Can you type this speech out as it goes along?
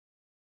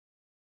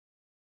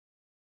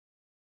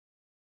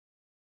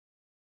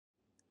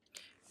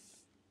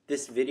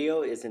This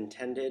video is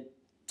intended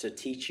to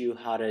teach you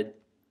how to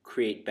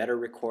create better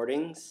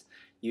recordings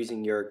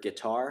using your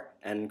guitar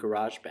and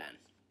GarageBand.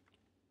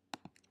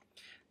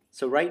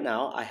 So right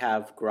now I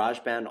have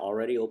GarageBand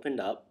already opened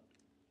up.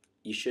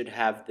 You should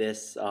have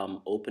this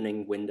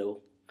opening window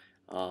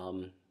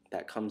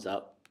that comes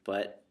up,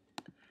 but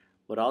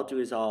what I'll do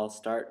is I'll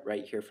start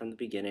right here from the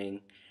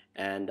beginning,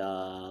 and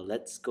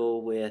let's go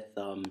with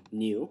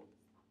new.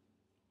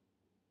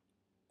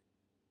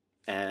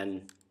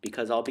 And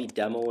because I'll be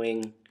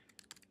demoing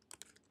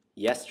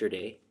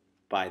Yesterday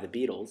by the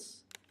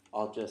Beatles,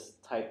 I'll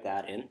just type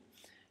that in.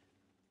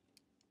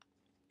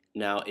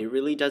 Now it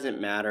really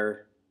doesn't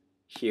matter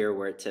here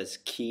where it says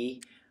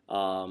key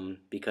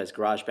because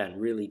GarageBand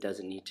really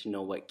doesn't need to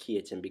know what key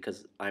it's in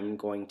because I'm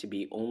going to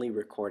be only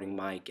recording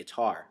my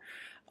guitar.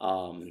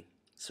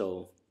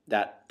 So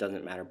that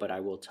doesn't matter, but I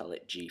will tell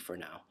it G for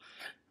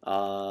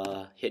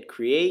now. Hit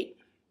create.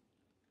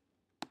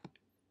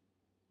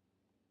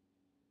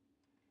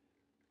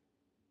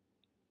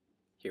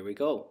 Here we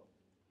go.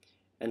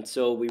 And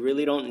so we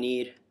really don't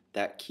need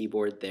that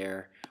keyboard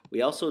there.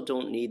 We also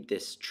don't need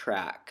this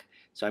track.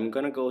 So I'm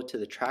going to go to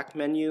the track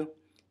menu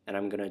and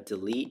I'm going to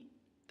delete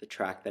the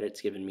track that it's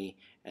given me.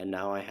 And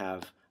now I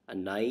have a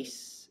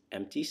nice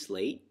empty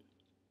slate.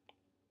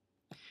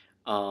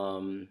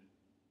 Now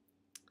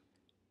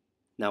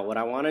what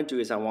I want to do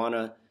is I want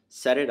to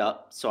set it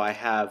up so I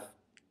have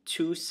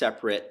two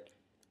separate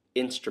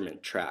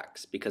instrument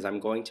tracks because I'm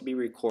going to be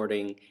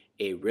recording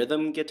a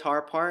rhythm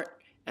guitar part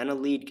and a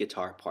lead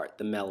guitar part,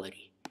 the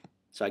melody.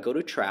 So I go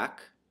to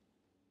track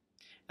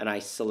and I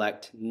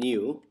select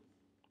new.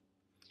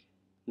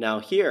 Now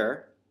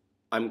here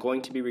I'm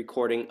going to be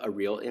recording a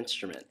real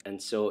instrument,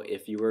 and so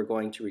if you were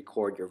going to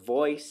record your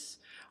voice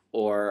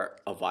or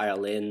a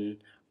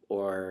violin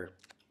or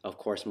of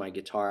course my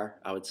guitar,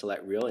 I would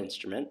select real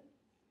instrument,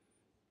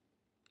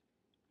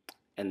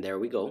 and there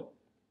we go.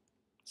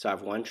 So I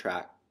have one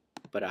track,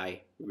 but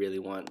I really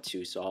want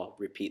to, so I'll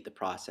repeat the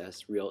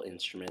process, real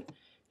instrument,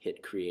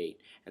 hit create,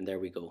 and there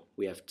we go.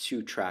 We have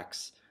two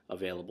tracks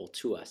available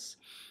to us.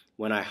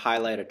 When I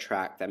highlight a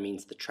track, that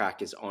means the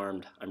track is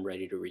armed. I'm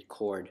ready to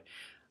record.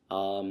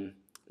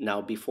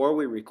 Now before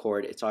we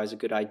record, it's always a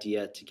good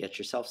idea to get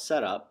yourself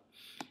set up.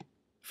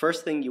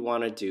 First thing you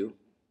want to do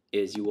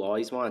is you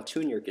always want to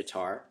tune your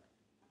guitar.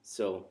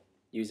 So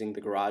using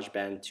the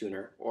GarageBand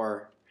tuner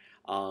or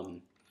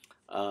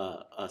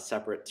a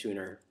separate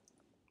tuner,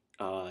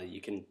 you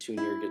can tune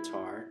your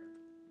guitar.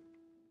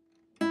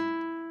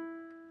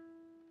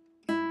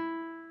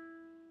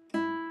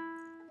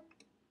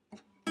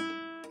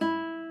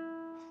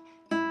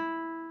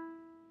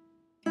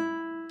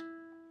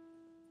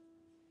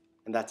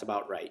 And that's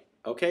about right.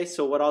 Okay,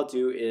 so what I'll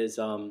do is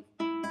I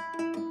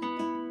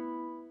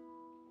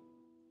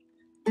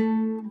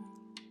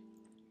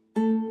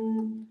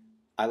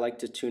like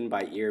to tune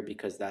by ear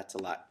because that's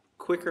a lot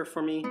quicker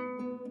for me.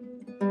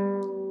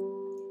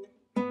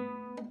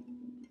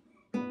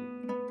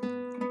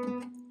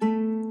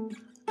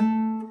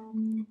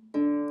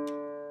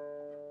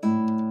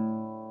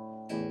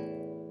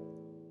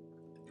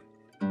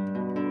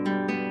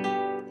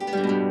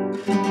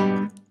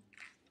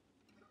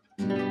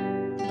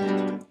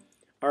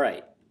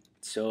 Alright,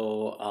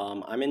 so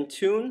I'm in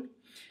tune.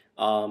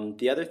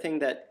 The other thing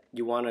that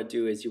you want to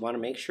do is you want to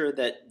make sure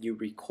that you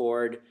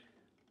record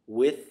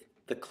with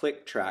the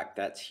click track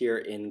that's here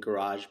in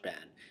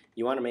GarageBand.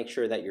 You want to make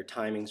sure that your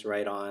timing's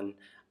right on.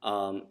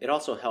 It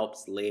also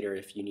helps later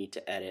if you need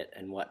to edit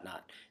and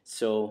whatnot.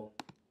 So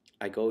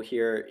I go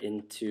here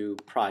into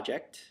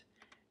Project,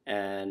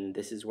 and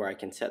this is where I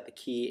can set the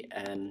key,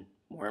 and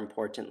more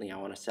importantly I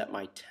want to set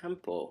my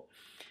tempo.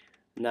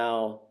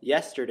 Now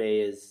Yesterday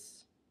is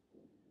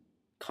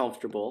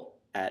comfortable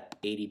at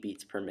 80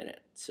 beats per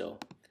minute, so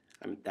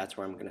that's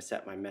where I'm going to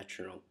set my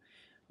metronome.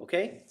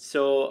 Okay,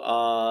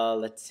 so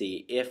let's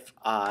see, if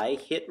I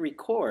hit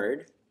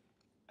record,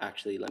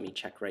 actually let me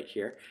check right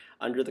here,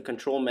 under the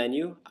control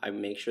menu I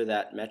make sure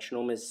that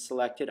metronome is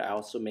selected. I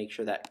also make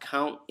sure that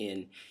count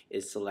in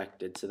is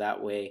selected, so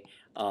that way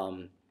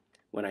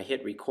when I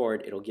hit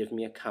record it'll give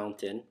me a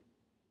count in,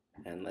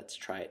 and let's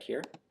try it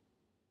here.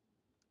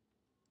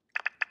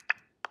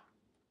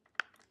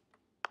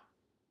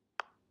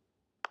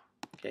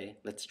 Okay,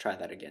 let's try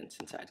that again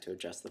since I had to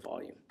adjust the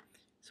volume.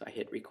 So I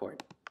hit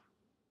record.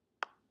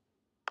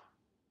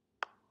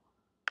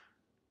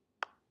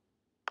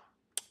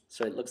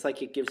 So it looks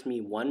like it gives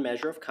me one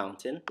measure of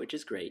count in, which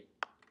is great.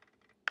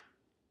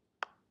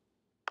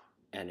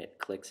 And it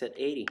clicks at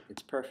 80.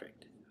 It's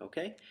perfect.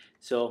 Okay,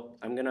 so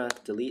I'm going to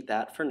delete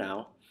that for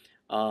now.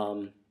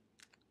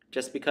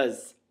 Just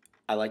because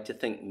I like to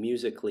think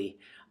musically,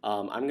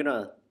 I'm going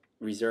to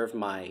reserve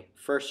my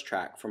first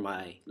track for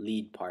my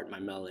lead part, my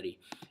melody,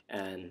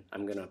 and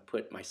I'm gonna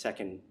put my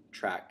second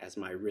track as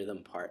my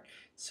rhythm part.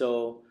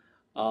 So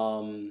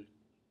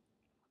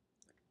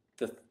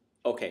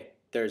okay,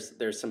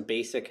 there's some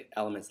basic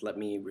elements. Let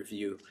me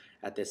review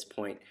at this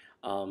point.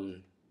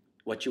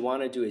 What you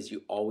want to do is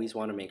you always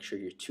want to make sure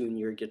you tune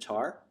your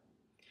guitar,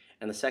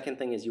 And the second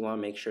thing is you want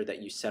to make sure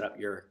that you set up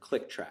your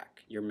click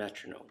track, your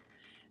metronome.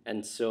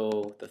 And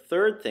so the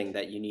third thing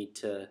that you need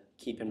to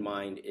keep in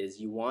mind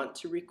is you want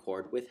to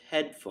record with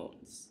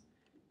headphones.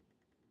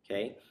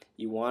 Okay?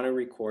 You want to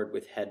record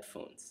with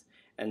headphones.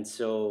 And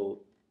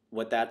so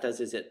what that does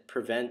is it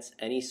prevents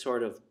any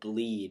sort of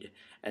bleed.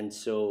 And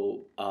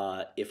so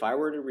if I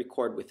were to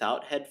record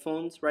without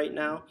headphones right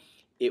now,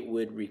 it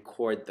would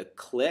record the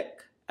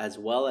click as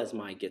well as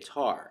my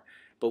guitar.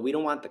 But we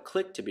don't want the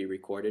click to be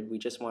recorded. We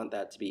just want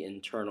that to be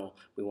internal.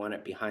 We want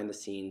it behind the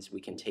scenes.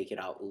 We can take it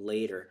out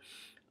later.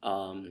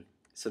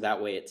 So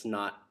that way it's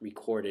not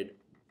recorded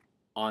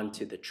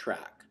onto the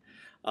track.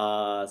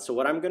 So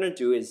what I'm going to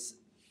do is,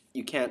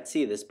 you can't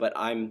see this, but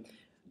I'm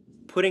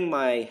putting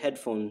my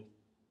headphones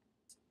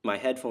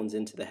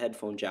into the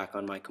headphone jack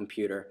on my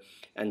computer.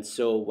 And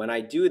so when I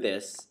do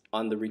this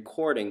on the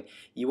recording,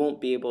 you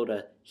won't be able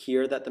to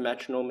hear that the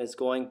metronome is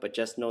going, but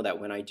just know that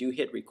when I do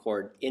hit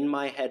record in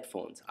my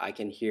headphones, I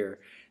can hear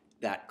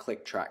that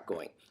click track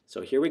going.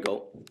 So here we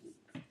go.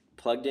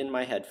 Plugged in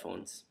my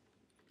headphones.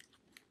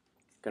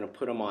 Gonna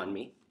put them on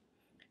me,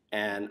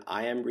 and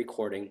I am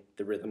recording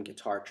the rhythm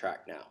guitar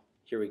track now.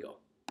 Here we go.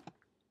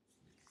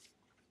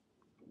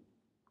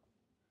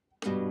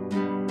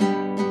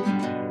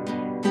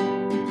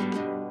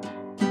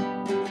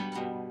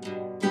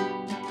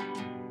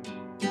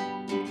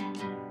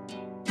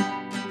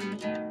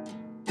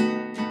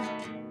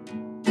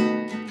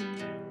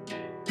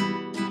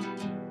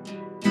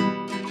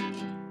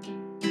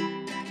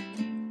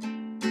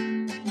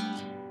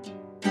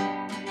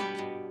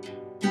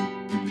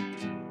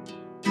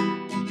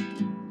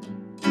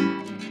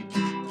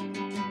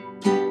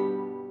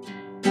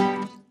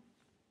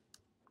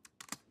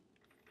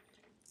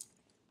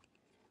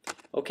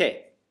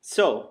 Okay,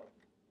 so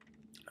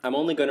I'm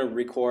only going to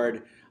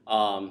record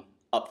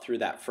up through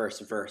that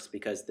first verse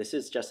because this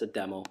is just a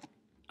demo.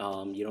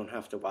 You don't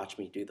have to watch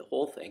me do the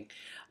whole thing.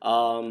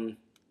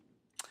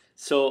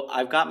 So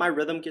I've got my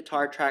rhythm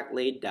guitar track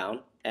laid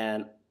down,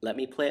 and let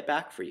me play it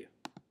back for you.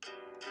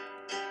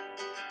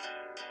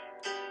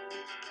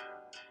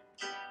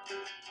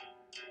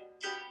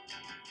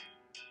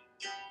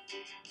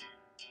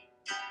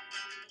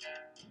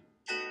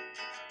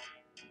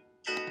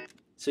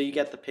 So you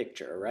get the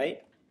picture,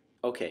 right?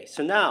 Okay,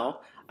 so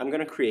now I'm going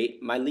to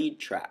create my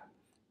lead track.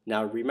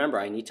 Now remember,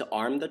 I need to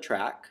arm the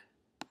track.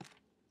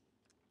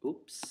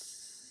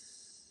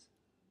 Oops.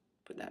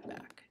 Put that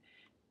back.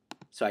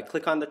 So I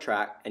click on the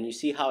track, and you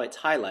see how it's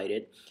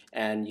highlighted,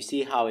 and you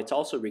see how it's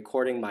also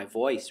recording my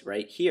voice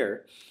right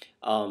here.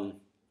 So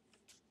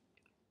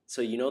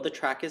you know the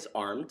track is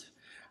armed.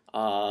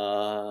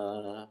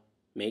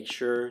 Make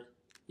sure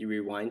you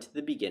rewind to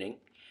the beginning,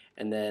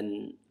 and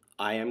then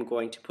I am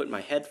going to put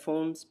my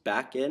headphones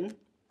back in,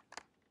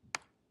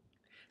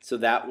 so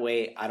that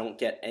way I don't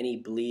get any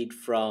bleed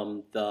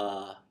from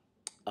the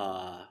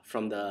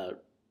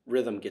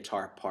rhythm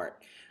guitar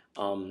part.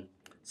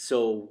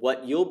 So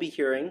what you'll be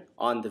hearing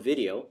on the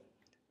video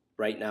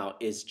right now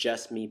is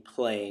just me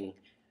playing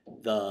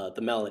the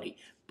melody,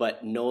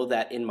 but know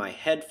that in my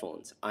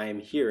headphones I am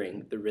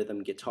hearing the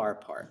rhythm guitar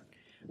part.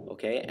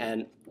 Okay,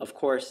 and of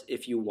course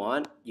if you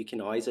want, you can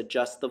always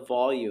adjust the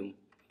volume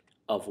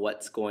of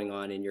what's going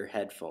on in your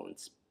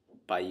headphones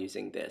by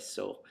using this.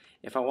 So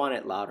if I want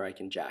it louder, I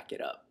can jack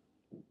it up,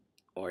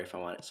 or if I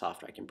want it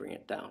softer, I can bring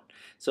it down.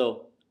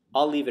 So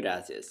I'll leave it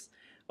as is.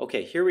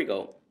 Okay, here we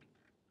go.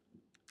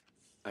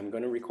 I'm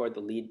going to record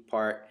the lead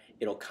part.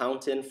 It'll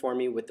count in for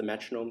me with the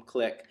metronome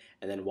click,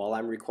 and then while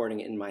I'm recording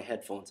it in my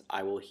headphones,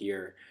 I will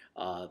hear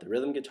the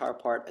rhythm guitar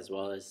part as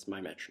well as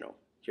my metronome.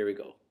 Here we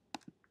go.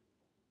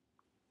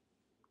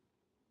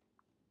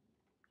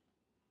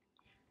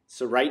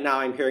 So right now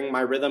I'm hearing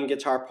my rhythm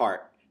guitar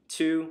part.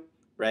 2,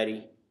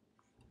 ready.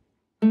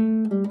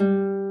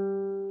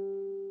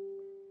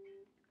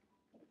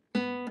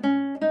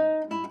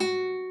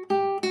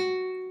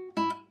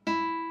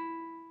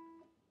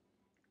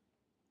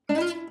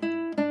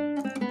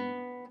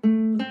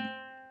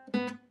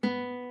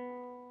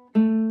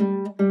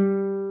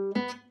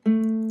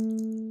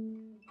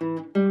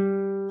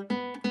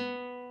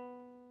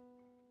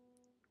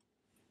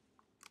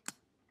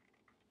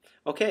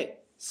 Okay,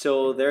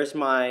 so there's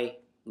my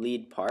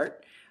lead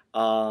part.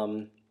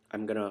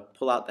 I'm gonna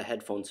pull out the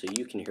headphones so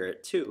you can hear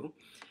it too,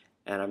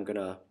 and I'm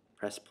gonna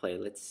press play.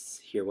 Let's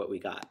hear what we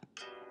got.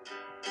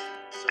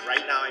 So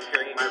right now I'm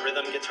hearing my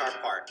rhythm guitar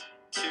part.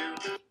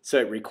 2. So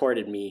it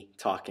recorded me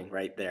talking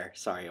right there.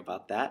 Sorry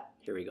about that.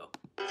 Here we go.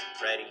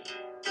 Ready.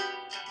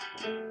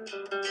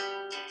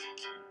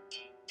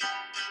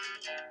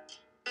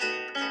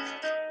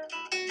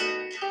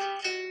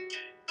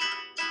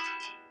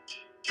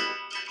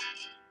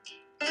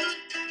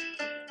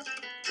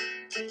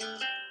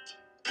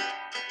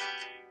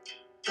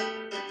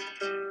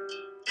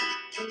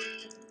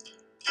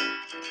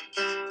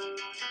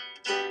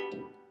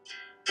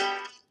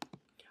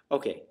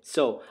 Okay,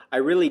 so I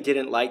really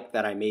didn't like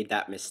that I made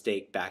that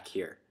mistake back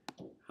here.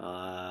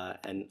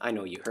 And I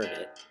know you heard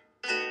it.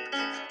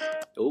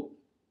 Oh,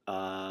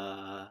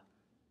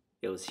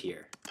 it was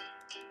here.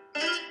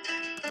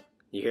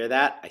 You hear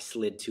that? I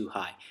slid too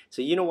high.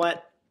 So you know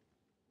what?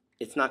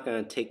 It's not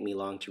going to take me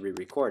long to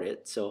re-record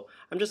it. So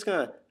I'm just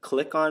going to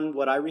click on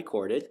what I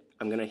recorded.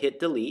 I'm going to hit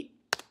delete.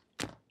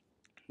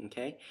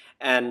 Okay,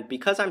 and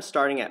because I'm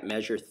starting at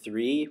measure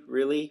 3,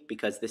 really,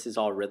 because this is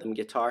all rhythm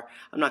guitar,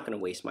 I'm not going to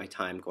waste my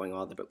time going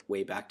all the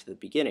way back to the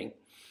beginning.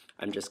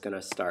 I'm just going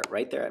to start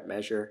right there at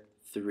measure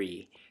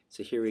 3.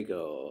 So here we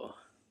go.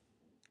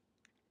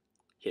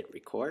 Hit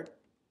record.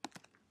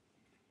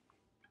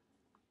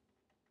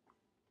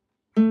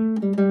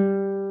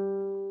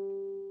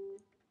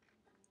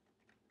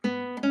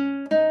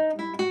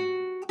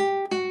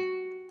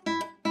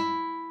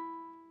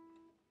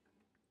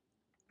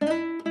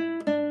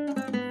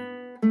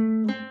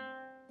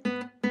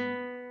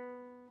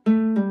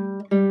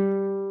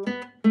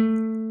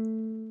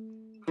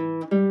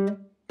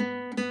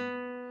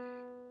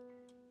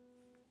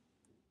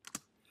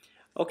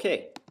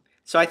 Okay,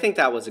 so I think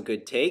that was a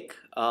good take.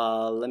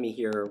 Let me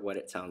hear what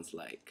it sounds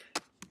like.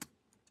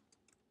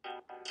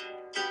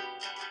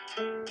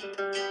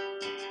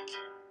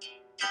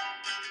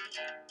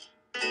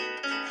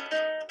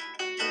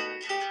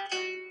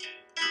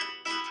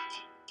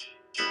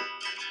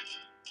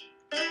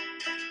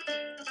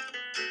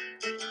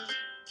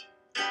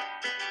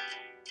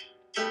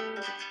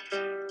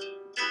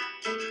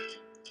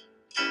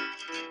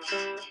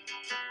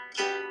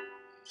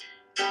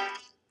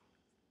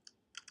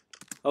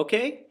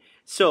 Okay,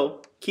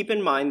 so keep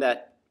in mind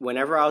that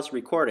whenever I was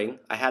recording,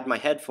 I had my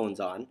headphones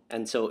on,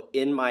 and so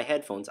in my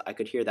headphones, I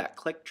could hear that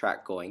click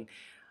track going.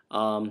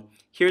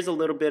 Here's a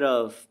little bit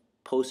of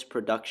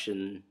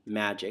post-production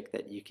magic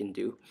that you can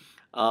do.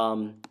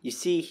 You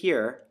see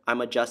here,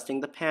 I'm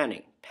adjusting the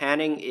panning.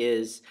 Panning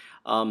is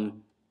the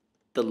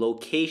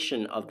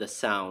location of the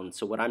sound.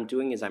 So what I'm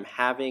doing is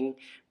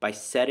by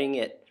setting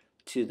it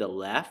to the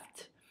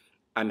left,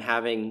 I'm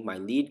having my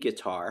lead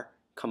guitar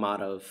come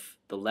out of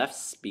the left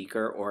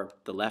speaker or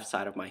the left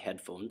side of my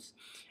headphones.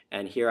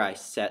 And here I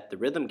set the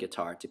rhythm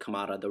guitar to come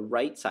out of the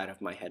right side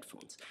of my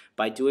headphones.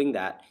 By doing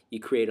that, you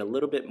create a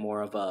little bit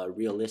more of a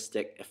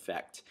realistic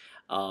effect.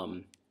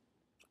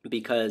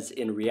 Because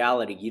in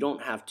reality, you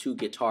don't have two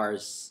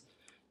guitars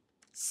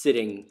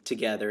sitting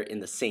together in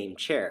the same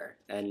chair.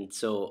 And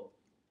so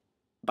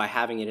by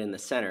having it in the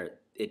center,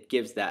 it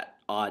gives that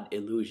odd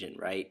illusion,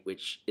 right,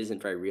 which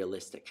isn't very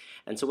realistic.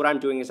 And so what I'm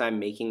doing is I'm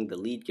making the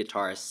lead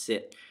guitar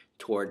sit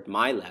toward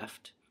my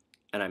left,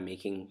 and I'm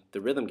making the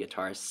rhythm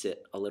guitar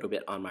sit a little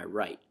bit on my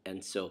right.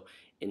 And so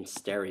in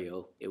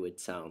stereo, it would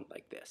sound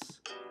like this.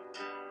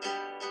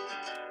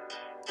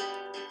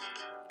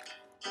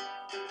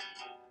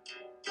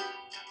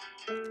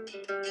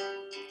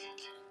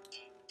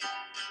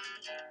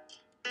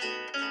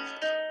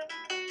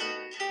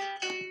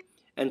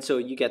 And so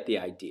you get the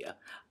idea.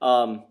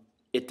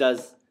 It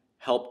does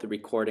help the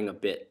recording a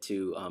bit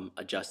to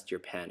adjust your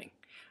panning.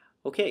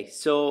 Okay,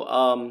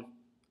 so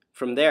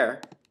from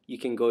there, you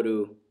can go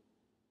to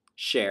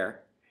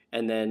share,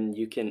 and then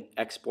you can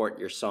export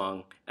your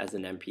song as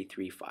an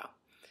MP3 file.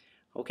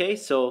 Okay,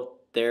 so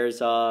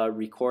there's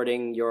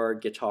recording your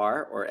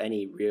guitar or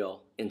any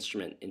real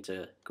instrument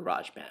into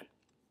GarageBand.